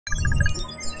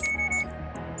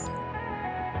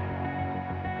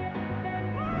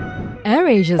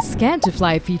AirAsia's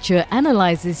Scan2Fly feature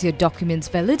analyzes your document's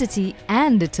validity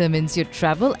and determines your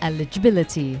travel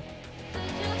eligibility.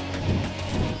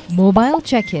 Mobile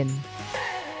check-in.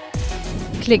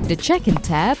 Click the Check-in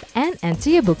tab and enter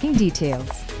your booking details.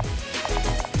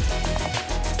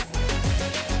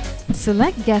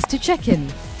 Select Guest to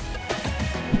check-in.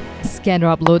 Scan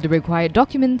or upload the required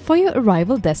document for your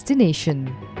arrival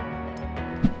destination.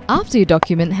 After your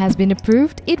document has been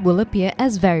approved, it will appear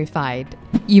as verified.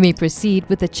 You may proceed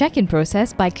with the check-in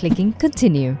process by clicking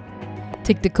Continue.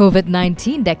 Tick the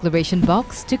Covid-19 declaration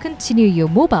box to continue your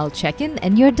mobile check-in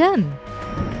and you're done.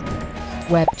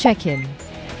 Web check-in.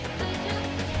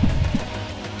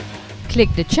 Click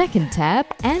the Check-in tab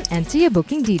and enter your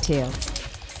booking details.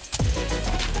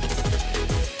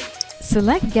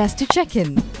 Select Guest to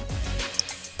check-in.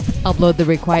 Upload the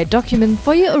required document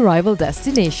for your arrival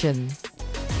destination.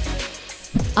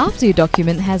 After your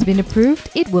document has been approved,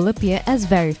 it will appear as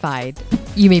verified.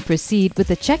 You may proceed with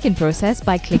the check-in process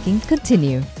by clicking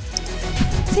Continue.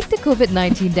 Tick the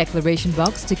Covid-19 declaration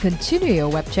box to continue your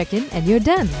web check-in and you're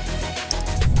done.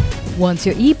 Once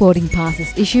your e-boarding pass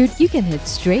is issued, you can head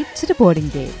straight to the boarding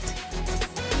gate.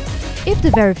 If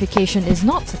the verification is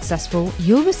not successful,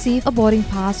 you'll receive a boarding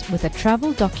pass with a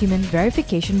travel document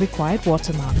verification required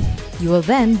watermark. You will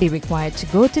then be required to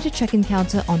go to the check-in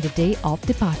counter on the day of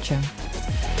departure.